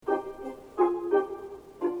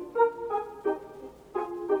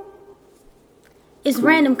It's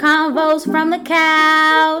random convos from the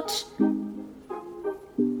couch.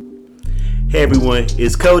 Hey everyone,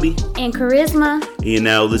 it's Cody. And Charisma. And you're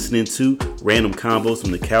now listening to Random Combos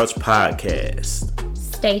from the Couch podcast.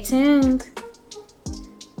 Stay tuned.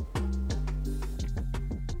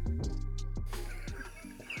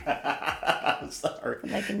 I'm sorry.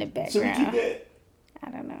 Like in the background. Should we keep that?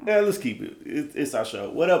 I don't know. Yeah, let's keep it. It's our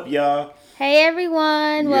show. What up, y'all? Hey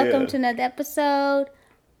everyone. Yeah. Welcome to another episode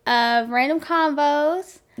of Random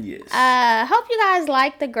Convos. Yes. Hope you guys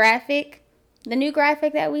like the new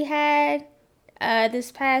graphic that we had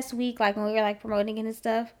this past week, like when we were like promoting it and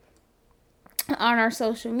stuff on our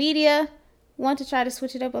social media. Want to try to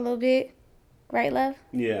switch it up a little bit, right, love?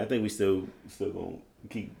 Yeah, I think we still gonna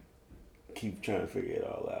keep trying to figure it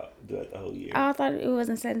all out throughout the whole year. Oh, I thought it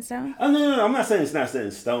wasn't set in stone. Oh, no, I'm not saying it's not set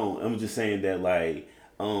in stone. I'm just saying that I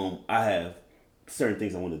have certain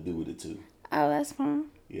things I want to do with it too. Oh, that's fine.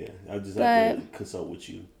 Yeah, I just have to consult with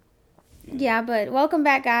you. Yeah, but welcome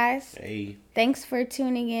back, guys. Hey. Thanks for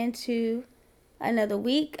tuning in to another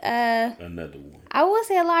week. Another one. I will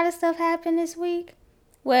say a lot of stuff happened this week.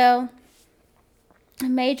 Well,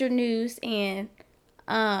 major news in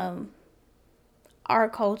our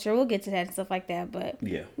culture. We'll get to that and stuff like that. But,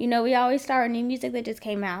 yeah, you know, we always start with new music that just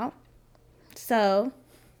came out. So,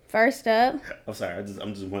 first up. I'm sorry.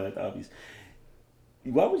 I'm just one of the obvious.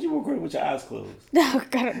 Why would you record with your eyes closed? No,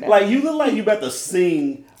 I don't know. Like, you look like you about to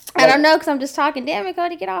sing. I don't know because I'm just talking. Damn it,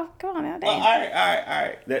 Cody, get off. Come on now. Damn. All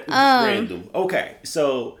right. That's random. Okay,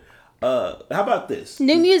 so how about this?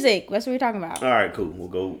 New music. That's what we're talking about. All right, cool. We'll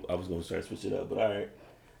go. I was gonna start switch it up, but all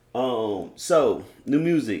right. So new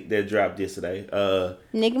music that dropped yesterday.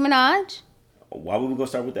 Nicki Minaj. Why would we go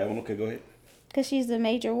start with that one? Okay, go ahead. Because she's the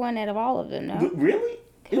major one out of all of them, no? Really?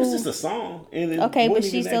 It was just a song. Okay, but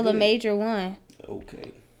she's still the major one.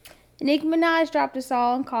 Okay. Nicki Minaj dropped a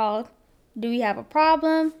song called Do We Have a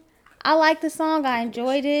Problem? I like the song. I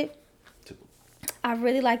enjoyed it. I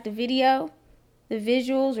really liked the video. The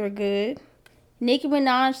visuals were good. Nicki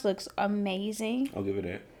Minaj looks amazing. I'll give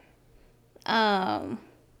it that.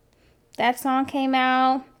 That song came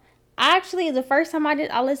out. The first time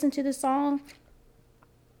I listened to the song,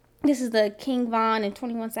 this is the King Von and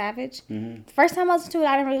 21 Savage. Mm-hmm. The first time I listened to it,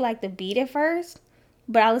 I didn't really like the beat at first,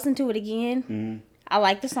 but I listened to it again. Mm-hmm. I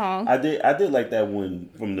like the song. I did like that one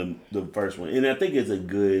from the first one, and I think it's a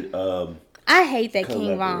good. I hate that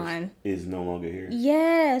King Von is no longer here.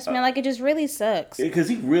 Yes, man, like it just really sucks. Because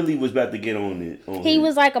he really was about to get on it. He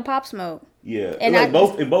was like a Pop Smoke. Yeah, and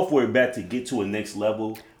both were about to get to a next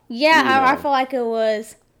level. Yeah, I feel like it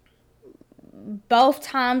was both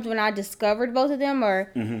times when I discovered both of them,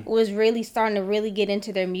 or was really starting to really get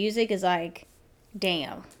into their music. Is like,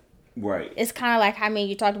 damn. Right. It's kind of like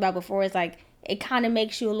you talked about before. It's like it kind of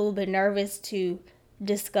makes you a little bit nervous to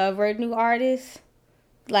discover new artists,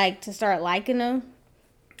 like to start liking them.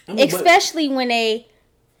 Especially when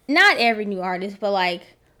not every new artist, but like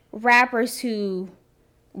rappers who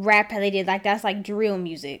rap how they did, like that's like drill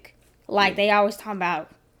music. Like they always talk about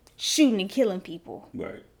shooting and killing people.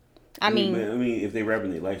 Right. I mean, if they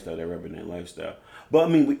rapping their lifestyle, they're rapping their lifestyle. But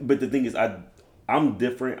but the thing is, I'm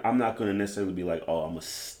different. I'm not gonna necessarily be like, oh, I'm gonna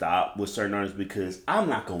stop with certain artists because I'm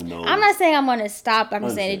not gonna know. I'm not saying I'm gonna stop. I'm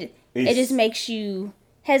saying it just makes you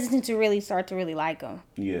hesitant to really start to really like them.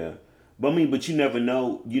 Yeah, but you never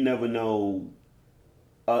know. You never know.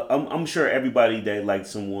 I'm sure everybody that liked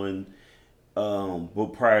someone, but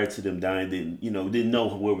prior to them dying, didn't know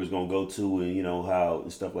where it was gonna go to, and how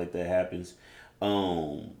stuff like that happens.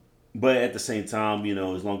 But at the same time,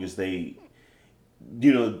 as long as they,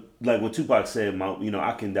 like what Tupac said,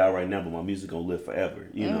 I can die right now, but my music gonna live forever.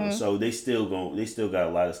 So they still got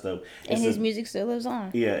a lot of stuff. And his music still lives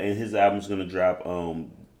on. Yeah, and his album's gonna drop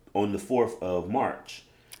on the 4th of March.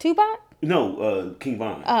 Tupac? No, King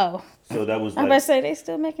Von. Oh. So that was. I'm about to say they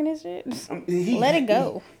still making his shit. Let it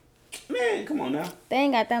go. Man, come on now. They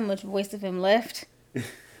ain't got that much voice of him left.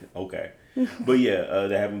 Okay. But yeah,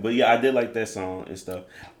 that happened. But yeah, I did like that song and stuff.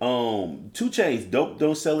 2 Chainz, Dope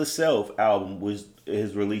Don't Sell Itself album was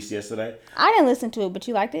released yesterday. I didn't listen to it, but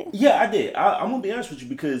you liked it? Yeah, I did. I'm gonna be honest with you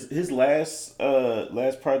because his last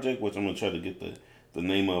project, which I'm gonna try to get the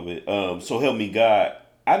name of it. So Help Me God.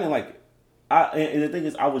 I didn't like it. And the thing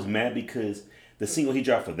is, I was mad because the single he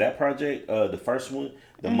dropped for that project, the first one,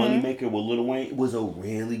 the Moneymaker with Lil Wayne, was a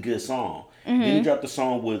really good song. Then he dropped the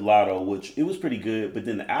song with Lotto, which it was pretty good, but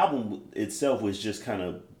then the album itself was just kind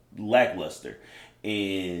of lackluster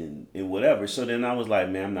and whatever. So then I was like,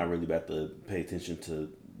 man, I'm not really about to pay attention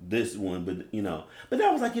to this one, but but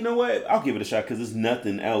I was like, you know what? I'll give it a shot because there's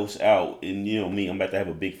nothing else out, and me, I'm about to have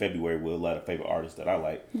a big February with a lot of favorite artists that I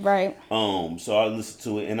like. Right. So I listened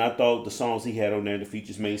to it, and I thought the songs he had on there, the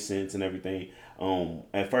features made sense and everything.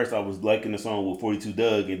 At first I was liking the song with 42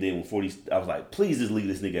 Doug, and then with I was like, please just leave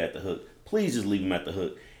this nigga at the hook. Please just leave him at the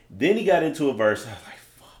hook. Then he got into a verse. I was like,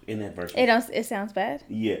 in that verse. It sounds bad.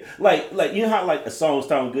 Yeah, like you know how like a song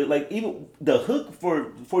sound good, like even the hook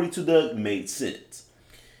for 42 Doug made sense.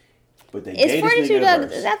 But they is 42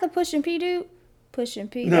 Doug, is that the Pushin' P dude? Pushin'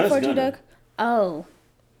 P. No, that's 42 Doug. Oh.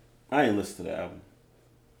 I ain't listened to that album.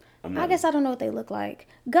 I guess I don't know what they look like.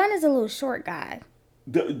 Gunn is a little short guy.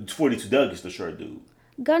 42 Doug is the short dude.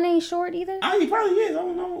 Gunn ain't short either. He probably is. I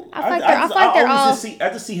don't know. I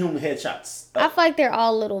just see him in headshots. I feel like they're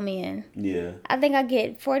all little men. Yeah. I think I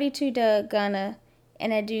get 42 Doug, Gunna,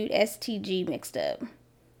 and that dude STG mixed up.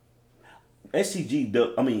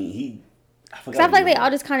 STG, I mean, I feel like they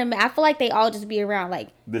all just kind of. I feel like they all just be around like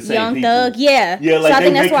the same Young people. Thug, yeah. Yeah, like so I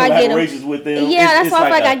think that's why I get them. With them. Yeah, that's why I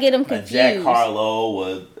feel like I get them confused. Jack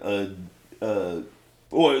Harlow,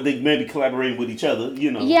 or they maybe collaborating with each other.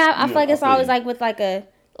 Yeah, I feel like it's always like with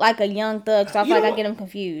like a Young Thug, so I feel like I get them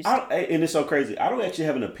confused. And it's so crazy. I don't actually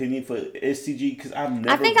have an opinion for STG because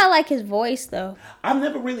I think I like his voice though. I've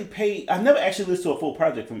never actually listened to a full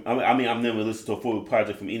project from. I mean, I've never listened to a full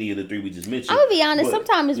project from any of the three we just mentioned. I'm gonna be honest.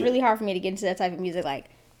 Sometimes it's really hard for me to get into that type of music, like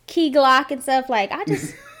Key Glock and stuff. Like I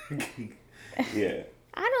just, yeah.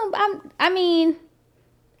 I mean,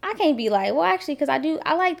 I can't be like, well, actually, because I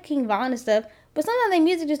like King Von and stuff, but sometimes their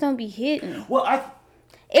music just don't be hitting. Well,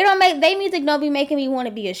 their music don't be making me want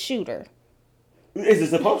to be a shooter. Is it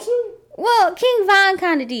supposed to? Well, King Von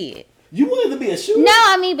kind of did. You wanted to be a shooter? No,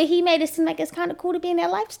 I mean, but he made it seem like it's kind of cool to be in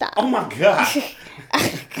that lifestyle. Oh my god,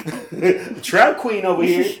 Trap Queen over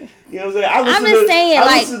here. You know what I'm saying?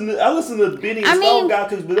 I listen to Benny and Stone God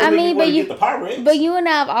because they want to get the Pyrex. But you and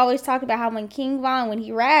I have always talked about how when King Von, when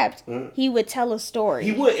he rapped, he would tell a story.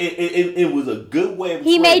 He would. It was a good way of.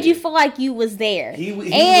 He made you feel like you was there. He was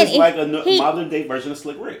like a modern day version of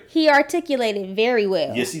Slick Rick. He articulated very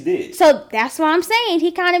well. Yes, he did. So that's what I'm saying.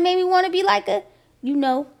 He kind of made me want to be like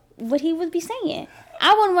what he would be saying.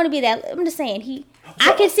 I wouldn't want to be that. I'm just saying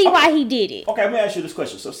I can see why he did it. Okay, let me ask you this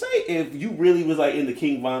question. So say if you really was like into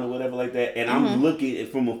King Von or whatever like that, and I'm looking at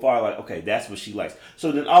from afar like, okay, that's what she likes.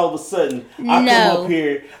 So then all of a sudden, I come up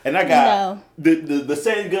here and I got the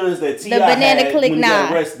same guns that T.I. had when he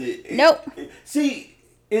got arrested. Nope. See,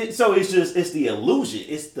 so it's the illusion.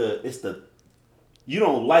 It's the you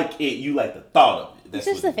don't like it, you like the thought of it. It's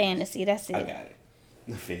just a fantasy. That's it. I got it.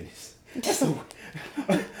 The fantasy.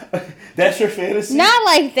 That's your fantasy? Not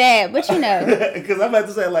like that, but Because I'm about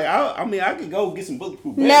to say, like, I could go get some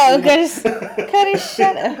bulletproof. No, Curtis,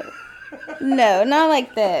 shut up. No, not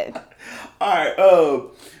like that. All right.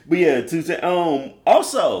 But yeah, Tuesday.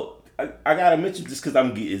 Also, I gotta mention this because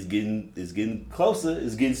it's getting closer.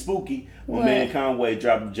 It's getting spooky. My man Conway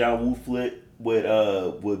dropped John Woo Flit with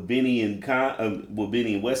Benny and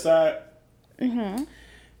Westside. Mm-hmm.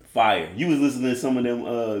 Fire. You was listening to some of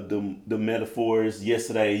them the metaphors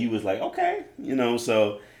yesterday. You was like, okay,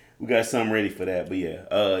 so we got something ready for that. But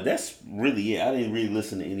yeah, that's really it. I didn't really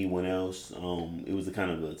listen to anyone else. It was a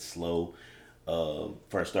kind of a slow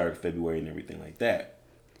first start of February and everything like that.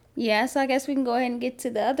 Yeah, so I guess we can go ahead and get to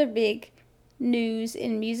the other big news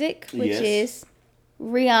in music, which is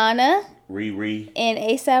Rihanna and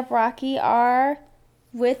A$AP Rocky are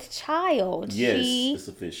with child. Yes, it's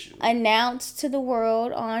official. Announced to the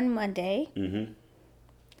world on Monday. Mm-hmm.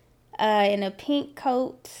 In a pink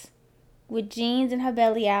coat with jeans and her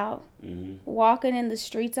belly out, walking in the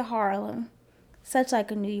streets of Harlem. Such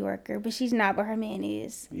like a New Yorker, but she's not, but her man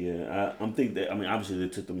is. Yeah, I'm thinking that. I mean, obviously they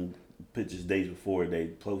took them pictures days before they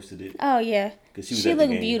posted it. Oh yeah, because she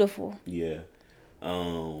looked beautiful. Yeah.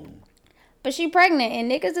 But she pregnant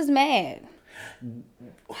and niggas is mad.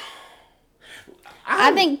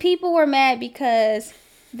 I think people were mad because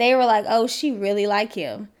they were like, "Oh, she really like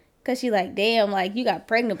him." Cause she like, damn, like you got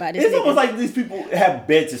pregnant by this. It's almost like these people have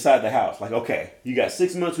beds inside the house. Like, okay, you got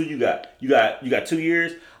 6 months. Who you got? You got 2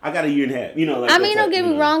 years. I got a year and a half. Like I mean, don't get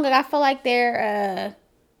me wrong. Like I feel like they're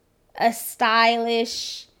a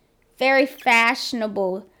stylish, very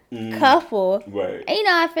fashionable couple. Right. And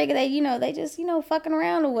I figure that they just fucking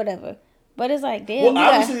around or whatever. But it's like, damn. Well,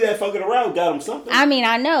 obviously that fucking around got them something. I mean,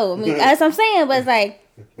 I know. That's what I'm saying. But it's like,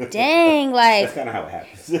 dang, like that's kind of how it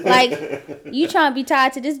happens. Like you trying to be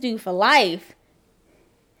tied to this dude for life.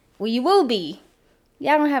 Well, you will be.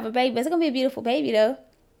 Y'all gonna have a baby. It's gonna be a beautiful baby though.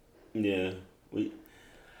 Yeah.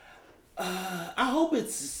 I hope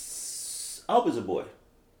it's a boy.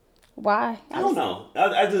 Why? I don't know.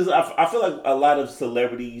 I feel like a lot of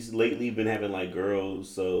celebrities lately been having like girls,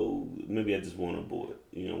 so maybe I just want a boy.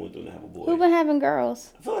 I want them to have a boy. Who been having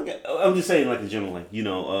girls? I feel like I'm just saying, like in general, like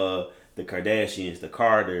the Kardashians, the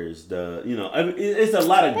Carters, it's a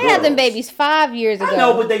lot of They girls. had them babies 5 years ago. I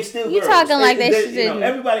know, but they still. You girls. talking like they should?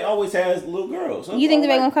 Everybody always has little girls. You think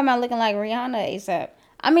they're gonna come out looking like Rihanna ASAP?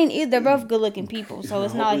 I mean, they're both good looking people, so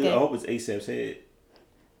it's not like I hope it's ASAP's head.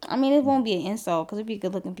 I mean, it won't be an insult because it'd be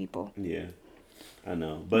good looking people. Yeah, I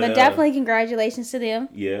know, but definitely congratulations to them.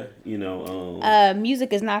 Yeah,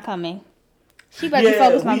 music is not coming. She better be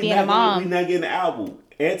focused on being a mom. We not getting the album.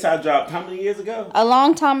 Anti dropped how many years ago? A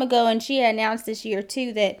long time ago, and she announced this year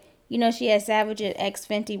too that she had Savage X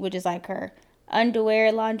Fenty, which is like her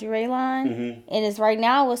underwear lingerie line, and it's right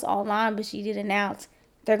now it's online, but she did announce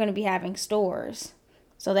they're going to be having stores.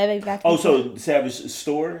 So they may have to so Savage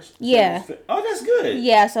stores? Yeah. Oh, that's good.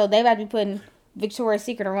 Yeah, so they about to be putting Victoria's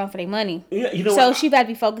Secret to run for their money. Yeah, so she about to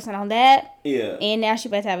be focusing on that. Yeah. And now she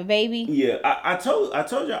about to have a baby. Yeah, I told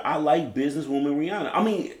you I like businesswoman Rihanna. I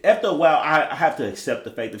mean, after a while, I have to accept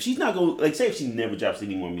the fact that she's not going to, say if she never drops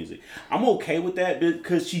any more music. I'm okay with that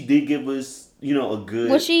because she did give us, a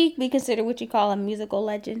good... Would she be considered what you call a musical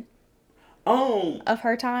legend? Of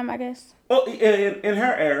her time, I guess. Oh, in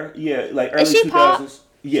her era, yeah, like early Is she 2000s. Pop?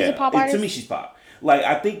 Yeah, she's a pop artist? To me, she's pop. Like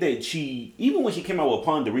I think that she, even when she came out with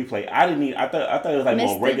Pon de Replay, I thought it was like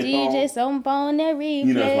more reggaeton. Mr. DJ, on Pon de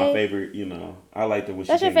Replay. It's my favorite. I like the way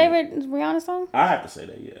That's your favorite Rihanna song? I have to say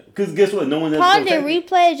that, yeah. Because guess what? No one else. Pon de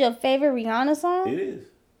Replay is your favorite Rihanna song? It is.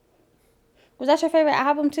 Was that your favorite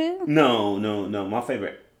album too? No. My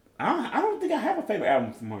favorite. I don't think I have a favorite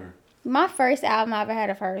album from her. My first album I ever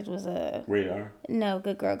had of hers was Radar. No,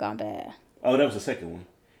 Good Girl Gone Bad. Oh, that was the second one.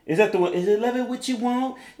 Is that the one? Is it Love It What You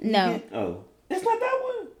Want? No. Oh, it's not that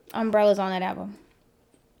one. Umbrella's on that album.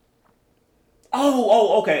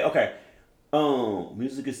 Okay.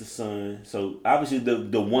 Music is the Sun. So obviously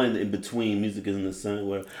the one in between Music is in the Sun.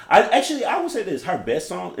 Well, I would say this: her best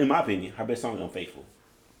song, in my opinion, her best song is Unfaithful.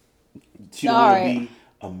 She don't want to be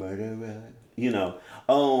a murderer.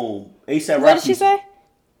 ASAP Rocky. What did she say?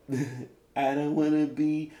 I don't want to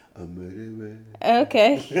be a murderer.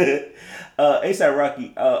 Okay. ASAP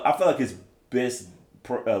Rocky. I feel like his best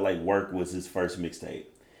work was his first mixtape.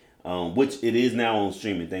 Which it is now on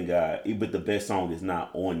streaming, thank God. But the best song is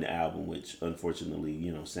not on the album, which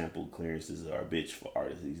unfortunately, sample clearances are a bitch for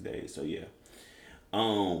artists these days. So yeah.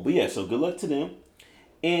 But yeah, so good luck to them.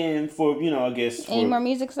 And for I guess any more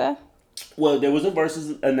music stuff? Well, there was a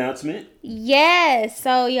Versus announcement. Yes.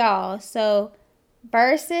 So y'all,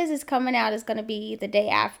 Versus is coming out. It's gonna be the day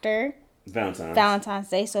after Valentine's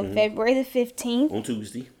Day. So February the 15th on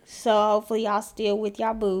Tuesday. So hopefully y'all still with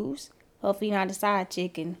y'all booze. Hopefully you're not a side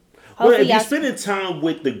chicken. Well, if you're spending time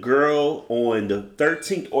with the girl on the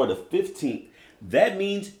 13th or the 15th, that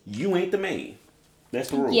means you ain't the main. That's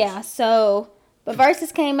the rules. Yeah, but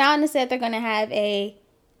Versus came out and said they're going to have a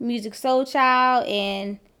Musiq Soulchild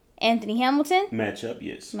and Anthony Hamilton. Matchup,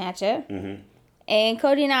 yes. Mm-hmm. And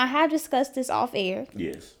Cody and I have discussed this off air.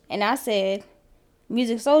 Yes. And I said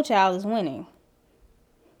Musiq Soulchild is winning.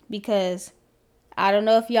 Because I don't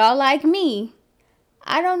know if y'all like me,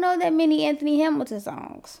 I don't know that many Anthony Hamilton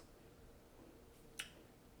songs.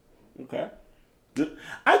 Okay.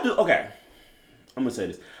 I do. Okay. I'm going to say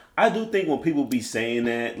this. I do think when people be saying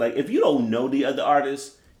that, like, if you don't know the other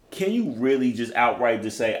artists, can you really just outright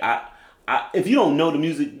just say, if you don't know the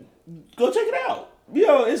music, go check it out.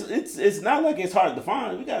 It's not like it's hard to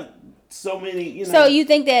find. We got so many, So you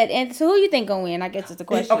think that, so who you think gonna win? I guess is the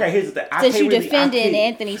question. Okay, here's the thing. Since you defending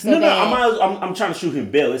Anthony so bad. I'm trying to shoot him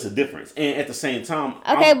bail. It's a difference. And at the same time.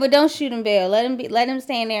 Okay, but don't shoot him bail. Let him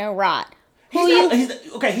stand there and rot.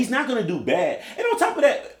 He's not gonna do bad. And on top of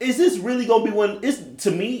that, is this really gonna be one?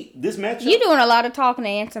 To me, this matchup. You're doing a lot of talking to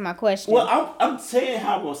answer my question. Well, I'm saying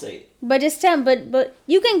how I'm gonna say it. But just tell me, but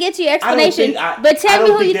you can get to your explanation. But tell me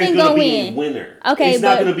who you think gonna win. Winner. Okay, it's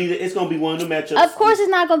not gonna be. It's gonna be one of the matchups. Of course, it's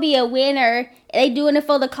not gonna be a winner. They doing it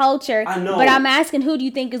for the culture. I know. But I'm asking, who do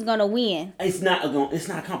you think is gonna win? It's not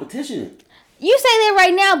a competition. You say that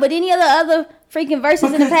right now, but any other freaking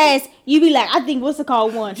Versus in the past, you be like, I think what's it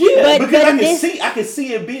called won. Yeah, because I can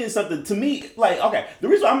see it being something to me. Like, okay, the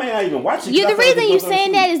reason I may not even watch it. Yeah, the reason you're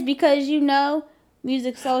saying that is because Musiq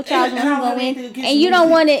Soulchild is gonna win, and you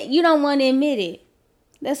don't want it. You don't want to admit it.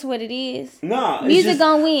 That's what it is. Nah, music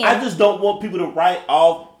gonna win. I just don't want people to write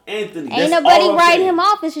off Anthony. Ain't nobody writing him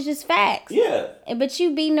off. It's just facts. Yeah. But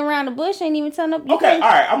you beating around the bush ain't even telling up. Okay, all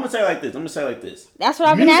right. I'm gonna say it like this. That's what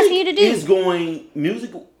I've been asking you to do. Music is going.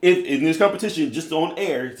 Music, if in this competition, just on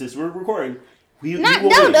air, since we're recording,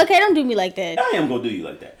 Don't do me like that. I am gonna do you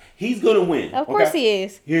like that. He's gonna win. Of course he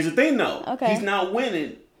is. Here's the thing, though. Okay. He's not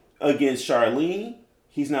winning against Charlene.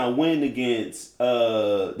 He's not winning against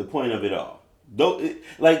the point of it all.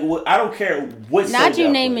 I don't care what. Not you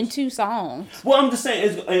naming 2 songs. Well, I'm just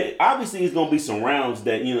saying. Obviously it's gonna be some rounds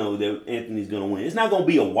that that Anthony's gonna win. It's not gonna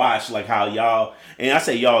be a wash like how y'all. And I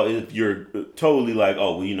say y'all if you're totally like,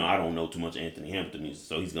 oh well, I don't know too much Anthony Hamilton,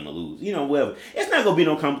 so he's gonna lose. Whatever. It's not gonna be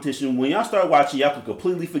no competition. When y'all start watching, y'all can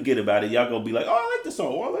completely forget about it. Y'all gonna be like, oh, I like this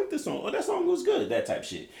song. Oh, I like this song. Oh, that song was good. That type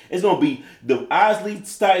shit. It's gonna be the Isley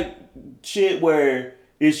type shit where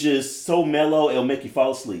it's just so mellow it'll make you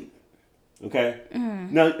fall asleep. Okay.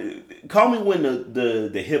 Now, call me when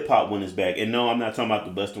the hip hop one is back. And no, I'm not talking about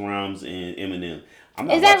the Busta Rhymes and Eminem.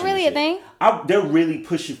 Is that really a thing? They're really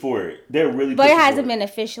pushing for it. But it hasn't been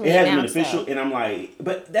officially. It hasn't been official, and I'm like,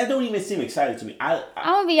 but that don't even seem exciting to me. I'm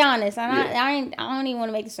gonna be honest. I don't even want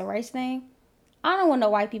to make this a race thing. I don't want no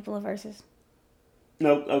white people in verses.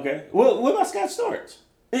 No. Okay. Well, what about Scott Storch?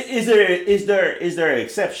 Is there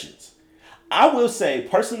exceptions? I will say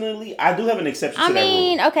personally, I do have an exception. To that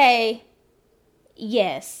rule. Okay.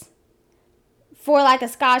 Yes. For like a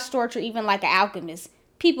Scott Storch or even like an Alchemist,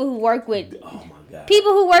 people who work with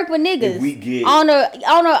people who work with niggas on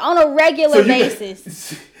a regular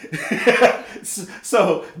basis.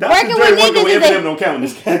 So Dr. Dre working with Eminem don't count in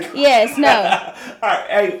this category. Yes, no. All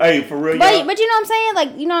right, hey, for real. But you know what I'm saying?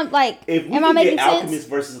 Like if we can get Alchemist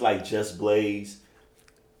versus like Just Blaze,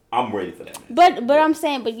 I'm ready for that. But I'm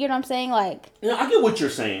saying, you know what I'm saying? Like, I get what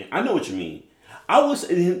you're saying. I know what you mean.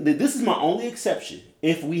 This is my only exception.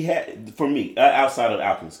 If we had, for me, outside of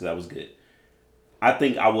Alchemist, because that was good. I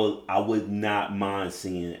think I would not mind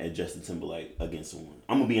seeing a Justin Timberlake against someone.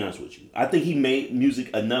 I'm gonna be honest with you. I think he made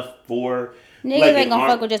music enough for niggas ain't gonna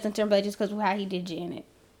fuck with Justin Timberlake just because of how he did Janet.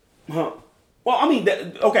 Huh? Well, I mean,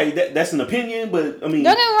 that's an opinion, but I mean,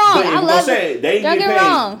 don't get me wrong. I love it. They ain't get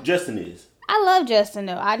paid. Justin is. I love Justin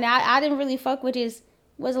though. I didn't really fuck with his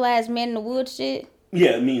what's the last Man in the Woods shit.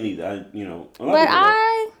 Yeah, me neither. But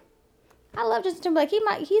I love Justin Timberlake.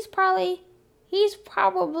 He's probably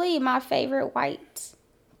my favorite white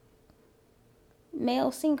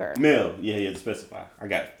male singer. Male, yeah, to specify. I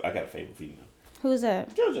got a favorite female. Who's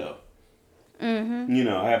that? JoJo. Mm-hmm.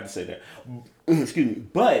 I have to say that. Excuse me.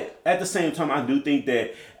 But at the same time, I do think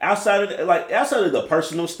that outside of the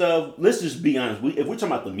personal stuff, let's just be honest. If we're talking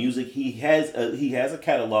about the music, he has a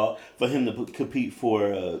catalog for him to compete for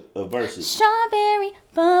a versus. Strawberry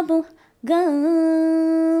bubble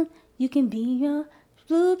gum, you can be your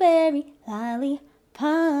blueberry lollipop.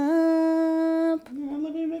 Let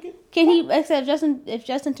me make it. Can he? Except if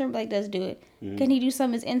Justin Timberlake does do it, can he do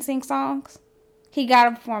some of his NSYNC songs? He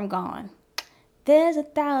gotta perform "Gone." There's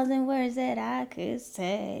 1,000 words that I could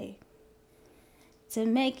say to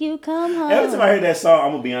make you come home. Every time I hear that song, I'm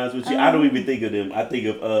gonna be honest with you, I don't even think of them. I think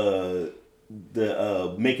of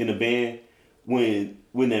the Making the Band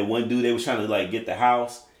when that one dude, they was trying to like get the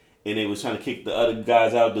house and they was trying to kick the other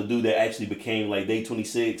guys out. The dude that actually became like Day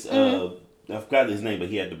 26. I forgot his name, but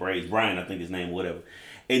he had the braids. Brian, I think his name, whatever.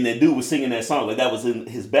 And that dude was singing that song like that was in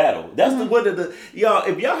his battle. That's y'all.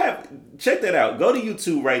 If y'all have check that out, go to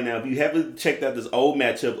YouTube right now. If you haven't checked out this old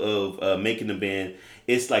matchup of Making the Band,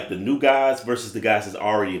 it's like the new guys versus the guys that's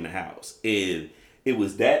already in the house. And it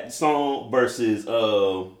was that song versus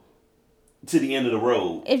To the End of the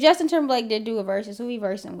Road. If Justin Timberlake did do a versus, who he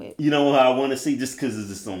versing with? You know what I want to see, just because it's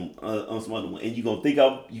just on some other one, and you gonna think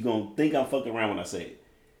I'm fucking around when I say it.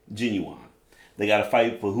 Genuine. They got to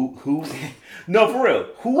fight for who. No, for real.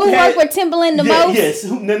 Who worked with Timbaland the most? Yes,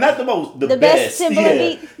 not the most. The best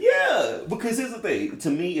Timbaland beat. Yeah, because here's the thing. To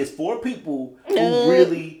me, it's 4 people who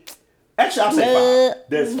really. Actually, I'll say 5.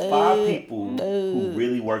 There's 5 people who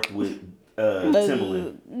really worked with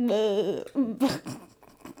Timbaland.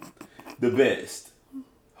 The best: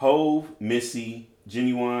 Hove, Missy,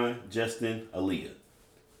 Genuine, Justin, Aaliyah.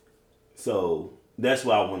 So that's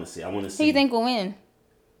what I want to see. I want to see. Who you think will win?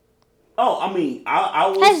 Oh, I mean, I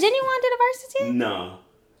was. Has Genuine did a versus yet? No,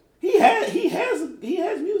 he has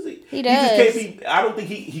music. He does. He just can't be. I don't think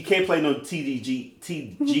he can't play no TGT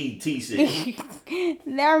shit.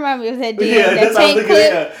 That reminds me of that dude. Yeah, that's what I was thinking.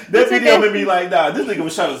 Yeah. That video made me like, nah, this nigga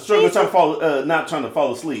was trying to fall, not trying to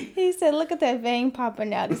fall asleep. He said, "Look at that vein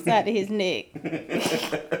popping out the side of his neck."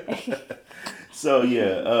 So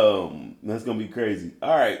yeah, that's gonna be crazy.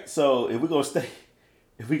 All right, so if we're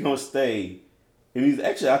gonna stay. And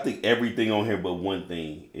actually, I think everything on here but one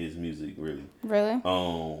thing is music, really. Really?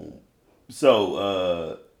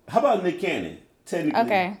 So, how about Nick Cannon? Technically.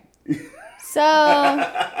 Okay. So,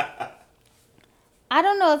 I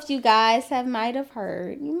don't know if you guys might have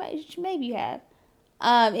heard. Maybe you have.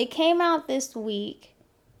 It came out this week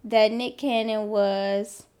that Nick Cannon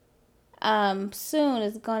was soon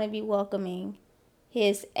is going to be welcoming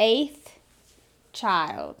his 8th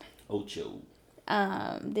child. Ocho.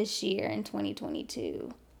 This year in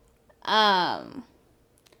 2022. And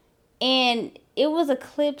it was a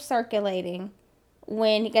clip circulating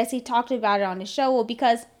when I guess he talked about it on the show. Well,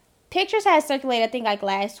 because pictures had circulated, I think like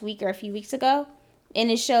last week or a few weeks ago, and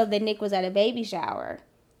it showed that Nick was at a baby shower.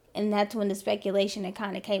 And that's when the speculation that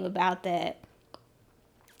kind of came about that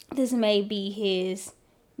this may be his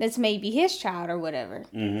child or whatever.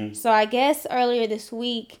 Mm-hmm. So I guess earlier this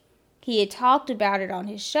week he had talked about it on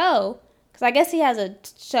his show, because I guess he has a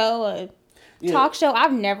talk show.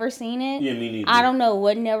 I've never seen it. Yeah, me neither. I don't know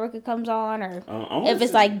what network it comes on, or if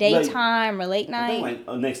it's like daytime or late night. I think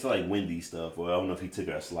like next to like Wendy stuff, or I don't know if he took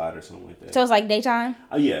a slide or something like that. So it's like daytime?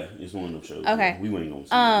 Yeah, it's one of them shows. Okay. We weren't going to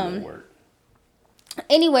see it at work.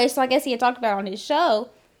 Anyway, so I guess he had talked about it on his show,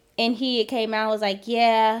 and he came out and was like,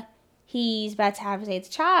 yeah, he's about to have his 8th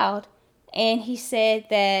child. And he said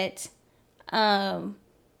that after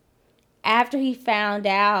he found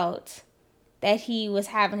out that he was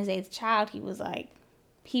having his 8th child, he was like,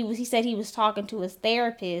 he said he was talking to his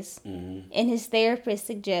therapist, and his therapist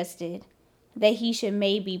suggested that he should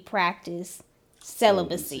maybe practice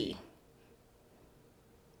celibacy.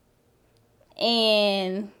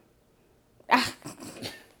 And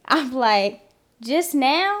I'm like, just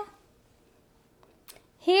now?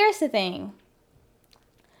 Here's the thing.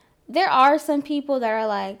 There are some people that are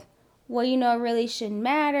like, well, it really shouldn't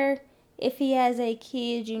matter. If he has a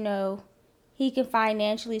kid, he can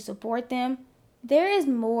financially support them. There is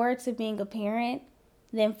more to being a parent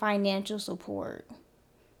than financial support.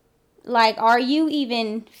 Like, are you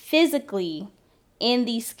even physically in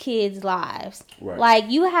these kids' lives? Right. Like,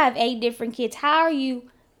 you have 8 different kids. How are you...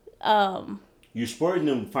 You're supporting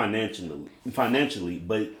them financially,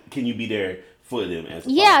 but can you be there for them as a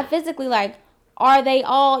father? Father? Physically, like, are they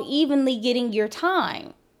all evenly getting your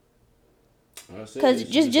time? Because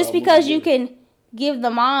just because you can give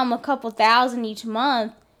the mom a couple thousand each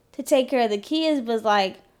month to take care of the kids, but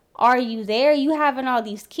like, are you there? You having all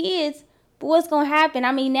these kids, but what's gonna happen?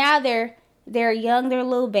 I mean, now they're young, they're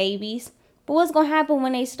little babies, but what's gonna happen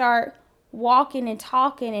when they start walking and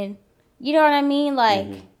talking, and you know what I mean? Like,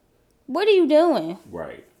 what are you doing?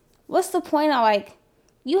 Right. What's the point of, like,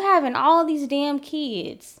 you having all these damn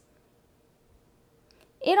kids?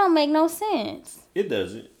 It don't make no sense. It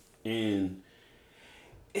doesn't, and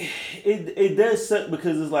it does suck,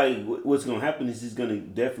 because it's like, what's gonna happen is he's gonna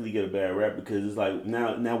definitely get a bad rap, because it's like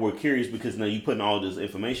now we're curious, because now you putting all this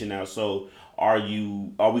information out. So are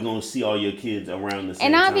we gonna see all your kids around the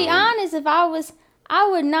same time? And I'll be honest, if I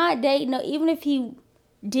would not date even if he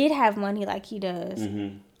did have money like he does.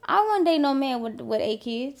 I wouldn't date no man with 8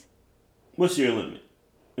 kids. What's your limit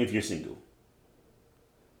if you're single?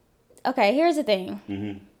 Okay, here's the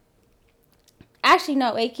thing. Actually,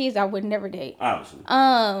 no, 8 kids I would never date. Obviously.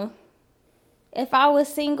 If I was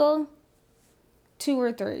single, 2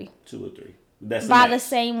 or 3. 2 or 3. That's by the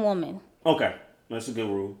same woman. Okay, that's a good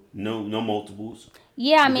rule. No multiples.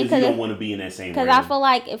 Yeah, I mean, because you don't want to be in that same. Because I feel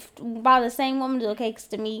like if by the same woman, okay, because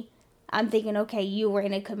to me, I'm thinking, okay, you were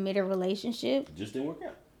in a committed relationship. It just didn't work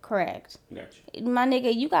out. Correct. Gotcha. My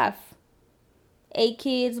nigga, you got 8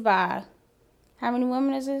 kids by how many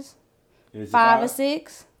women is this? 5 or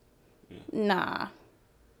 6? Yeah.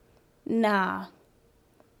 Nah.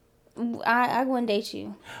 I wouldn't date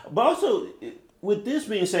you. But also, with this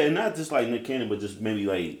being said, not just like Nick Cannon, but just maybe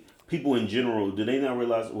like people in general, do they not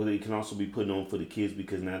realize what they can also be putting on for the kids,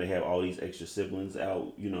 because now they have all these extra siblings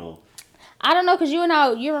out, I don't know, because you and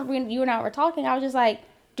I were talking. I was just like,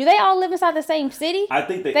 do they all live inside the same city? I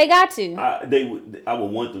think they got to. I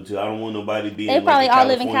would want them to. I don't want nobody being. They probably all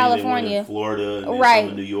live in California, in Florida, and right?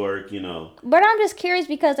 Some in New York, But I'm just curious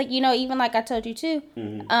because, like, even like I told you too.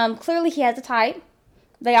 Clearly he has a type.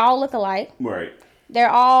 They all look alike. Right. They're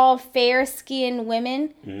all fair-skinned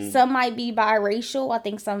women. Some might be biracial. I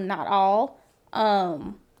think some, not all.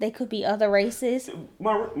 They could be other races.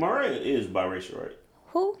 Mariah is biracial, right?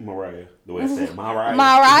 Who? Mariah. The way I said Mariah.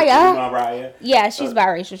 Mariah. Yeah, she's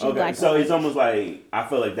biracial. She's black. So it's almost like, I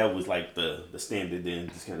feel like that was like the standard, then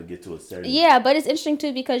just kind of get to a certain. Yeah, but it's interesting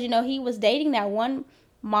too, because he was dating that one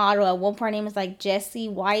model at one point. Her name is like Jessie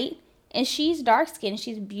White, and she's dark skinned.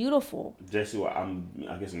 She's beautiful. Jessie White.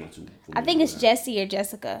 I guess I'm not too. I think it's Jessie or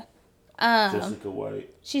Jessica. Jessica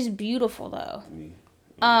White. She's beautiful though.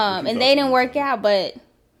 And they didn't work out, but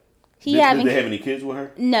did they have any kids with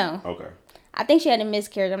her? No. Okay. I think she had a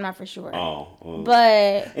miscarriage. I'm not for sure. Oh.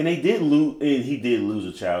 But. And they did lose. And he did lose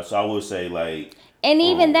a child. So I would say like. And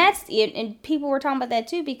even that's it. And people were talking about that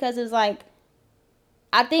too, because it was like,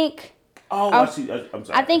 I think. Oh, I see. I'm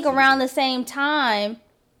sorry. I think around the same time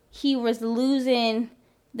he was losing,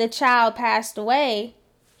 the child passed away.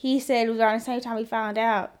 He said it was around the same time he found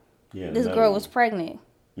out this girl was pregnant.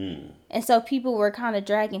 And so people were kind of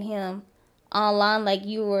dragging him online like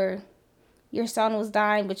your son was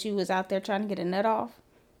dying, but you was out there trying to get a nut off.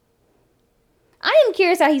 I am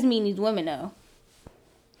curious how he's meeting these women though.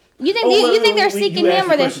 You think they're seeking him,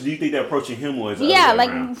 or do you think they're approaching him, or is it like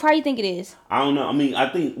around? How do you think it is? I don't know. I mean,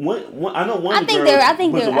 I think I know one. I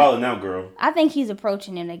think was a wild and out girl. I think he's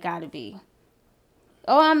approaching them. They got to be.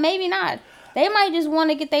 Oh, maybe not. They might just want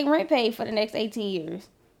to get their rent paid for the next 18 years.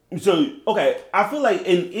 So, okay, I feel like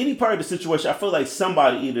in any part of the situation, I feel like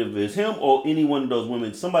somebody, either if it's him or any one of those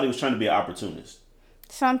women, somebody was trying to be an opportunist.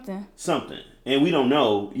 Something. And we don't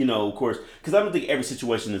know, of course, because I don't think every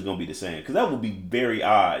situation is going to be the same. Because that would be very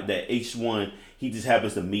odd that each one, he just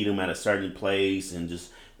happens to meet him at a certain place and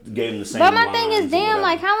just gave him the same. But my thing is, damn,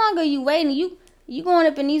 like, how long are you waiting? You going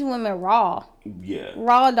up in these women raw. Yeah.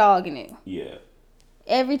 Raw dogging it. Yeah.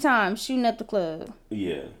 Every time, shooting up the club.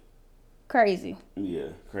 Yeah. Crazy. Yeah,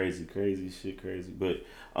 crazy shit, crazy. But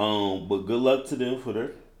good luck to them for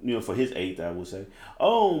their, for his 8th, I would say.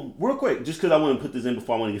 Real quick, just because I want to put this in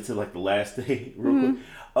before I want to get to like the last day, real quick.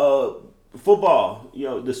 Football,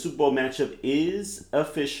 the Super Bowl matchup is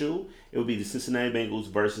official. It will be the Cincinnati Bengals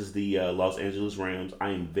versus the Los Angeles Rams.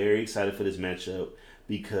 I am very excited for this matchup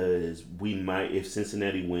because we might, if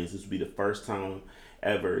Cincinnati wins, this will be the first time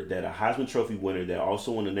ever that a Heisman Trophy winner that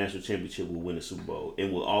also won a national championship will win a Super Bowl.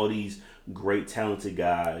 And with all these great, talented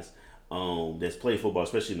guys that's played football,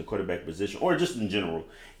 especially in the quarterback position, or just in general,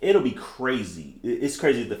 it'll be crazy. It's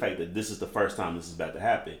crazy the fact that this is the first time this is about to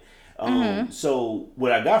happen. So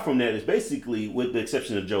what I got from that is basically, with the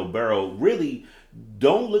exception of Joe Burrow, really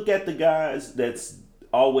don't look at the guys that's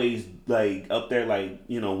always like up there, like,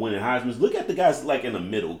 winning Heisman's. Look at the guys like in the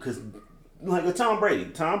middle, because like a Tom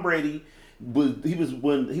Brady. He was a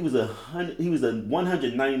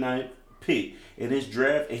 199th pick in his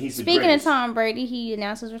draft, and he's speaking of Tom Brady, he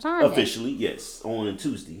announced his retirement officially. Yes, on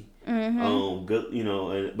Tuesday.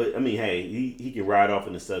 Good, but I mean, hey, he can ride off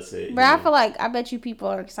in the sunset. But I feel like I bet you people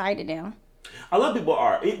are excited now. A lot of people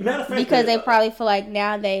are. Matter of fact, because they probably feel like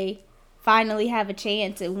now they finally have a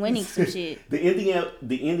chance at winning some shit. The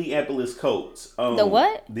Indianapolis Colts. The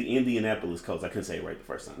what? The Indianapolis Colts. I couldn't say it right the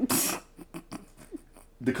first time.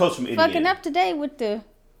 The coach from Indiana. Fucking up to date with the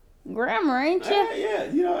grammar, ain't you?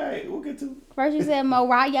 Yeah, hey, we'll get to. First you said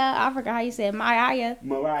Mariah. I forgot how you said Mariah.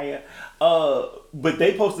 But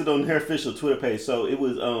they posted on their official Twitter page. So it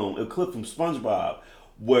was a clip from SpongeBob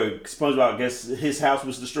where SpongeBob, I guess his house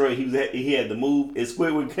was destroyed. He had to move. And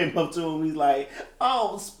Squidward came up to him. He's like,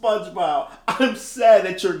 "Oh, SpongeBob, I'm sad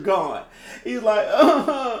that you're gone." He's like,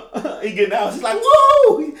 He getting out. He's like,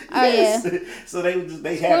 "Whoa!" Yes. Yeah. So they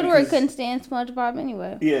Squidward couldn't stand SpongeBob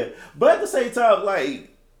anyway. Yeah, but at the same time,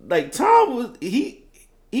 like Tom was he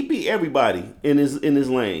beat everybody in his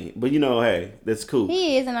lane. But hey, that's cool.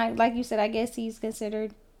 He is, and like you said, I guess he's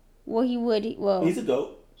considered. He's a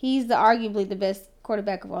GOAT. He's arguably the best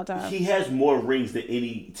quarterback of all time. He has more rings than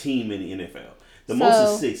any team in the NFL. The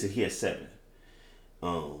most is 6, and he has 7.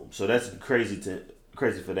 So that's crazy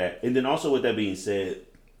for that. And then also, with that being said,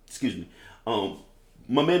 excuse me,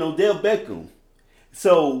 my man Odell Beckham.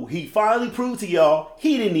 So he finally proved to y'all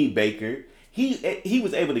he didn't need Baker. He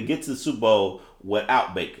was able to get to the Super Bowl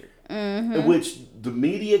without Baker, which the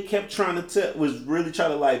media kept trying to was really trying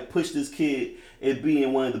to like push this kid and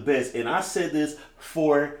being one of the best. And I said this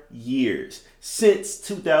for years, since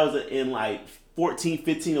 2014,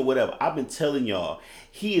 15 or whatever. I've been telling y'all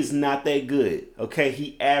he is not that good. Okay,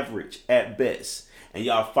 he average at best, and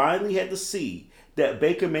y'all finally had to see that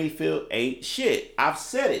Baker Mayfield ain't shit. I've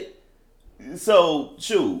said it. So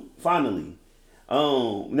shoot, finally.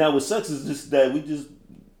 Now what sucks is just that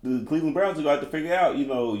the Cleveland Browns are going to have to figure out, you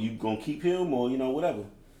gonna keep him or whatever.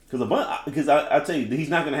 Because I tell you, they're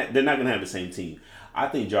not gonna have the same team. I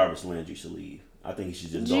think Jarvis Landry should leave. I think he should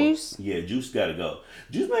just Juice. go. Yeah, Juice got to go.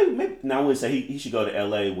 Juice maybe. Now I wouldn't say he should go to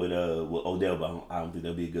L.A. with Odell, but I don't think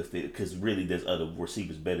that'll be a good fit because really there's other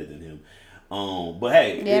receivers better than him. But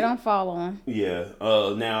hey, don't follow him. Yeah.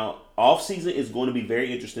 Now off season is going to be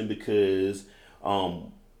very interesting because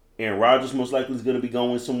Aaron Rodgers most likely is going to be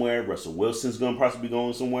going somewhere. Russell Wilson's going to possibly be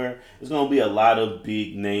going somewhere. There's going to be a lot of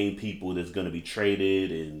big name people that's going to be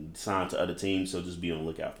traded and signed to other teams. So just be on the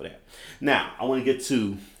lookout for that. Now I want to get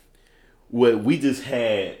to what we just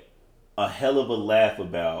had a hell of a laugh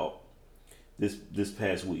about this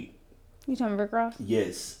past week. You talking Rick Ross?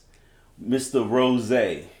 Yes, Mr. Rose.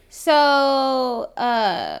 So,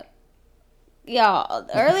 y'all,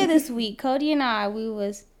 earlier this week, Cody and I, we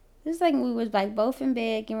was This is like we was like both in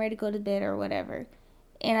bed, getting ready to go to bed or whatever.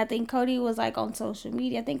 And I think Cody was like on social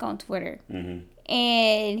media, I think on Twitter. Mm-hmm.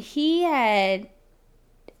 And he had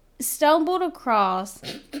stumbled across,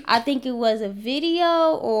 I think it was a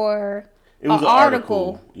video or an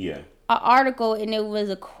article. Yeah. An article, and it was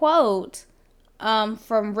a quote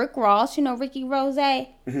from Rick Ross, you know, Ricky Rose,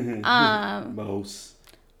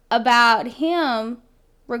 about him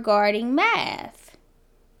regarding math.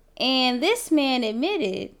 And this man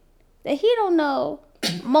admitted that he don't know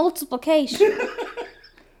multiplication.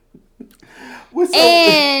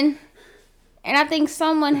 And I think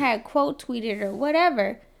someone had quote tweeted or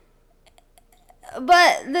whatever.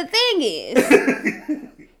 But the thing is,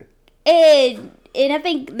 and I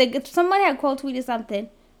think someone had quote tweeted something,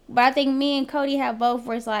 but I think me and Cody have both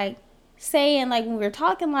was like saying, like, when we were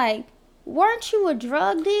talking, like, weren't you a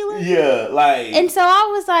drug dealer? Yeah, like. And so I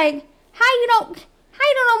was like, how you don't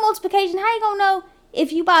know multiplication? How you gonna know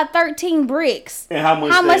if you buy 13 bricks and how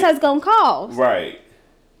much that's gonna cost? Right.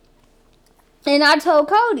 And I told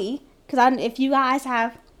Cody, because if you guys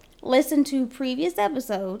have listened to previous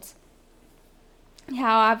episodes,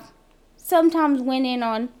 how I've sometimes went in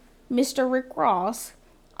on Mr. Rick Ross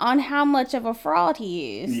on how much of a fraud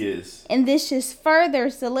he is. Yes. And this just further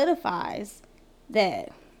solidifies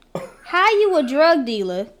that. How you a drug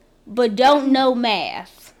dealer but don't know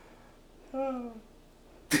math? So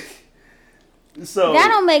that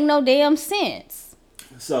don't make no damn sense.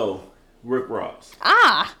 So, Rick Ross.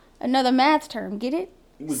 Another math term. Get it?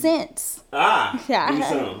 Sense. Yeah. Give me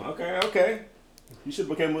some. Okay. You should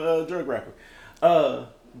have become a drug rapper.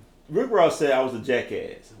 Rick Ross said I was a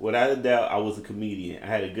jackass. Without a doubt, I was a comedian. I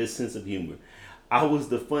had a good sense of humor. I was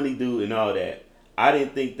the funny dude and all that. I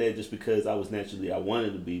didn't think that just because I was naturally I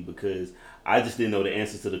wanted to be, because I just didn't know the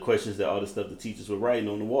answers to the questions that all the stuff the teachers were writing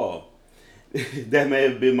on the wall. That may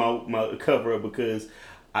have been my cover up, because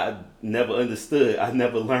I never understood. I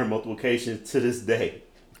never learned multiplication to this day.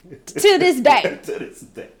 To this day. To this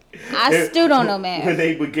day. I still don't know math. When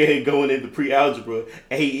they began going into pre-algebra,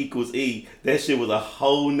 A equals E, that shit was a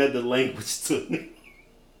whole nother language to me.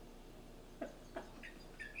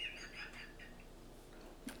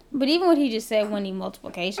 But even what he just said, when he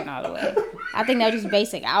multiplication all the way, I think that was just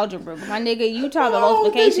basic algebra. But my nigga, you talking about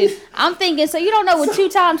multiplication. I'm thinking, so you don't know what 2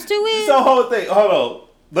 times 2 is? So whole thing, hold on.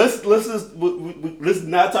 Let's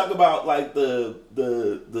not talk about like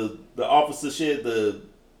the officer shit, the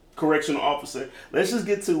correctional officer. Let's just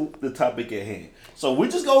get to the topic at hand. So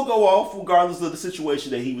we're just gonna go off regardless of the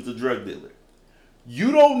situation that he was a drug dealer.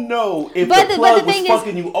 You don't know if the plug was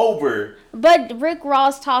fucking you over. But Rick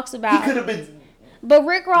Ross talks about, he could have been. But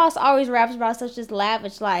Rick Ross always raps about such as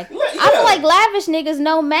lavish life. Yeah. I feel like lavish niggas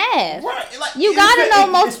know math. Right. Like, you gotta know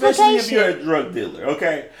multiplication. Especially if you're a drug dealer,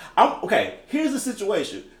 okay? Okay, here's the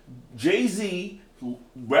situation. Jay-Z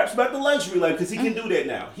raps about the luxury life because he can do that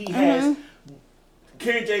now. He has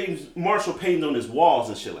Karen James Marshall painted on his walls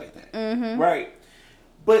and shit like that. Mm-hmm. Right?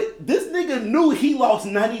 But this nigga knew he lost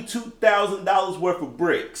 $92,000 worth of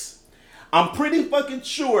bricks. I'm pretty fucking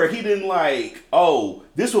sure he didn't like, oh,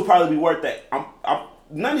 this will probably be worth that.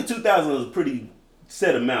 $92,000 is a pretty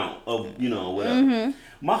set amount of, whatever. Mm-hmm.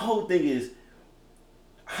 My whole thing is,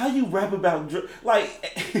 how you rap about like?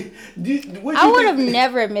 I would have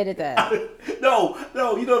never admitted that. No,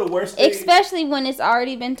 you know the worst thing? Especially when it's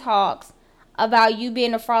already been talks about you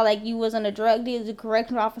being a fraud, like you wasn't a drug dealer, a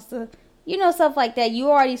correctional officer, stuff like that. You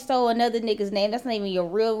already stole another nigga's name. That's not even your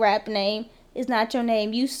real rap name. It's not your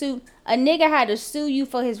name. You sued a nigga, had to sue you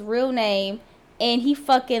for his real name, and he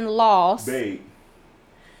fucking lost. Babe.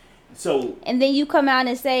 So. And then you come out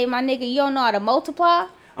and say, my nigga, you don't know how to multiply.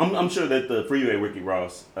 I'm sure that the freeway Ricky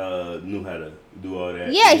Ross knew how to do all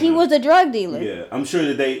that. Yeah, he was a drug dealer. Yeah, I'm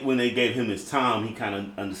sure that when they gave him his time, he kind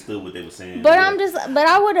of understood what they were saying. But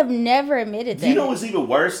I would have never admitted that. You know what's even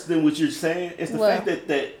worse than what you're saying? It's the fact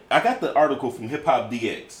that I got the article from Hip Hop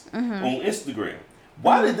DX on Instagram.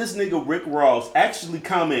 Why did this nigga Rick Ross actually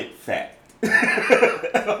comment fact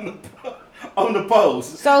on the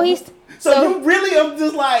post? So he's. So you really, I'm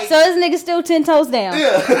just like. So this nigga still 10 toes down.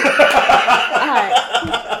 Yeah.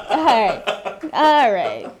 All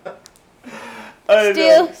right.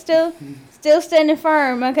 Still standing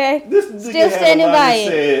firm, okay? Still standing by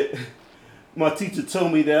it. Said, my teacher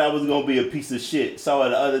told me that I was gonna be a piece of shit. Saw her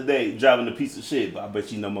the other day driving a piece of shit, but I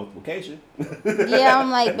bet you know multiplication. Yeah,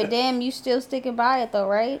 I'm like, but damn, you still sticking by it though,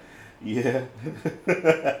 right? Yeah.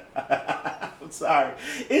 I'm sorry.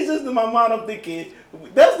 It's just in my mind I'm thinking,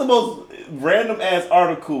 that's the most random ass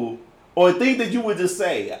article or thing that you would just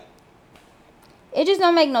say. It just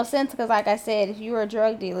don't make no sense because, like I said, if you're a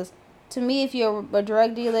drug dealer, to me, if you're a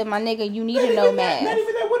drug dealer, my nigga, you need to know math. Not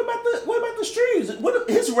even that. What about the streams. What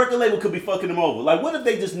if his record label could be fucking him over? Like, what if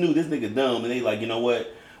they just knew this nigga dumb and they like, you know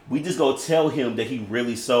what? We just go tell him that he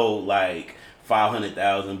really sold like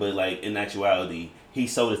 500,000, but like in actuality, he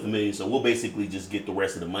sold us the million. So we'll basically just get the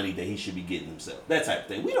rest of the money that he should be getting himself. That type of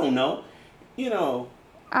thing. We don't know. You know.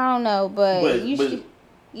 I don't know, but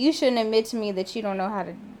you shouldn't admit to me that you don't know how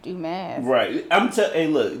to do math. Right. Hey,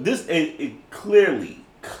 look, this it clearly,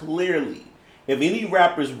 if any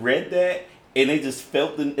rappers read that and they just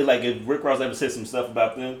felt like if Rick Ross ever said some stuff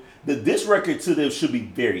about them, this record to them should be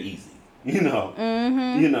very easy. You know.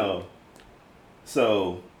 Mm-hmm. You know.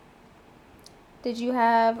 So. Did you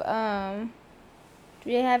have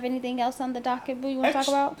do you have anything else on the docket, Boo, you want to talk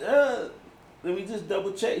about? Let me just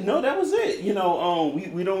double check. No, that was it. You know,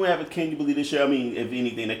 we don't have a Can You Believe This year. I mean, if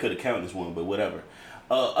anything, that could have counted as one, but whatever.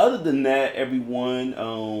 Other than that,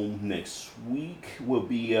 everyone, next week will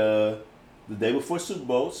be the day before Super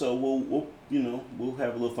Bowl, so we'll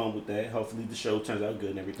have a little fun with that. Hopefully, the show turns out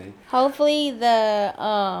good and everything. Hopefully,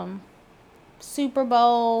 the Super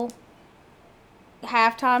Bowl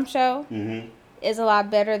halftime show is a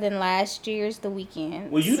lot better than last year's The Weeknd.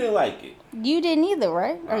 Well, you didn't like it. You didn't either,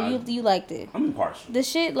 right? Or you liked it? I'm impartial. The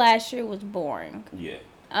shit last year was boring.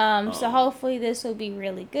 Yeah. So hopefully this will be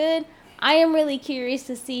really good. I am really curious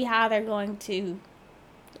to see how they're going to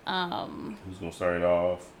who's gonna start it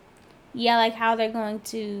off? Yeah, like how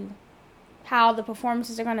the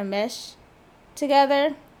performances are gonna mesh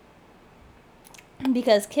together.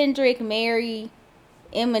 Because Kendrick, Mary,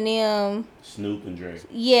 Eminem, Snoop, and Dre.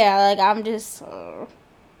 Yeah, like I'm just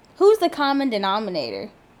who's the common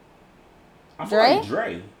denominator? I feel like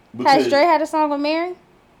Dre. Has Dre had a song with Mary?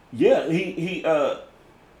 Yeah, he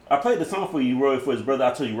I played the song for you. He wrote it for his brother.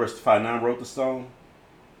 I told you Royce 5'9" wrote the song.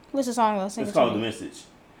 What's the song? It's called The Message.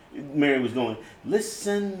 Mary was going,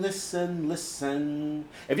 listen, listen, listen.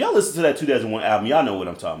 If y'all listen to that 2001 album, y'all know what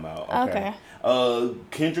I'm talking about. Okay.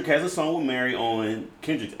 Kendrick has a song with Mary on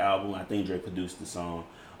Kendrick's album. I think Dre produced the song.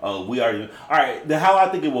 All right. How I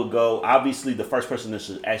think it will go. Obviously, the first person that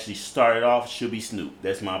should actually start it off should be Snoop.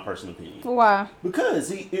 That's my personal opinion. Why?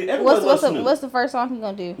 Because everyone loves Snoop. What's the first song he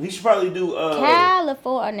gonna do? He should probably do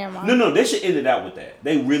California. Never mind. No, they should end it out with that.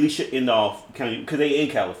 They really should end off because they in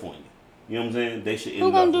California. You know what I'm saying? They should end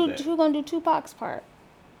off with that. Who gonna do Tupac's part?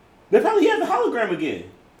 They probably have the hologram again.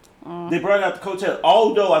 They brought out the Coachella.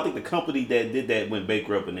 Although I think the company that did that went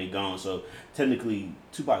bankrupt and they gone, so technically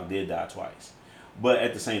Tupac did die twice. But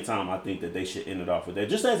at the same time, I think that they should end it off with that.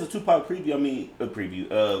 Just as a Tupac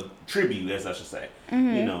tribute, as I should say.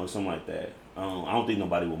 Mm-hmm. You know, something like that. I don't think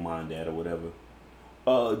nobody will mind that or whatever.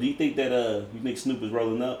 Do you think that you think Snoop is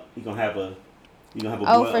rolling up? You gonna have a for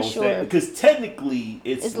on sure. Because technically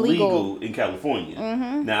it's legal in California.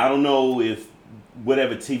 Mm-hmm. Now I don't know if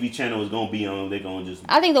whatever TV channel is gonna be on, they're gonna just.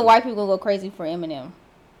 I think the white people gonna go crazy for Eminem.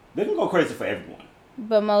 They're gonna go crazy for everyone.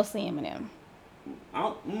 But mostly Eminem.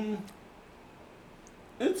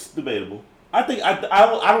 It's debatable. I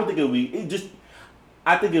don't think it'll be.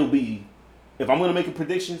 I think it'll be. If I'm gonna make a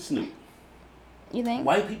prediction, Snoop. You think?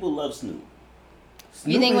 White people love Snoop.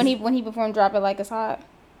 You think when he performed "Drop It Like It's Hot,"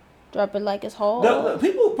 "Drop It Like It's Whole"? The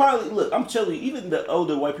people probably look. I'm telling you, even the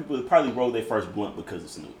older white people probably rolled their first blunt because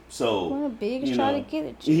of Snoop. So well, Biggs try to get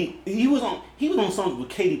at you. He was on songs with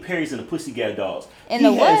Katy Perry's and the Pussycat Dolls. In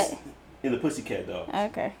the what? In the Pussycat Dolls.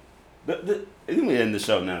 Okay. Let me end the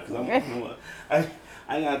show now because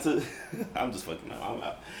I got to. I'm just fucking up. I'm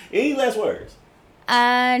out. Any last words?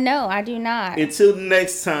 No, I do not. Until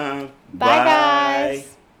next time. Bye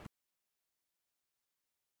guys.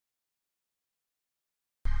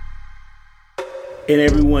 And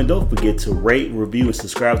everyone, don't forget to rate, review, and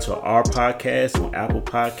subscribe to our podcast on Apple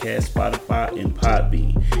Podcasts, Spotify, and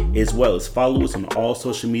Podbean, as well as follow us on all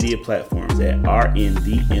social media platforms at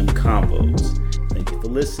RNDM Convos. Thank you for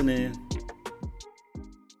listening.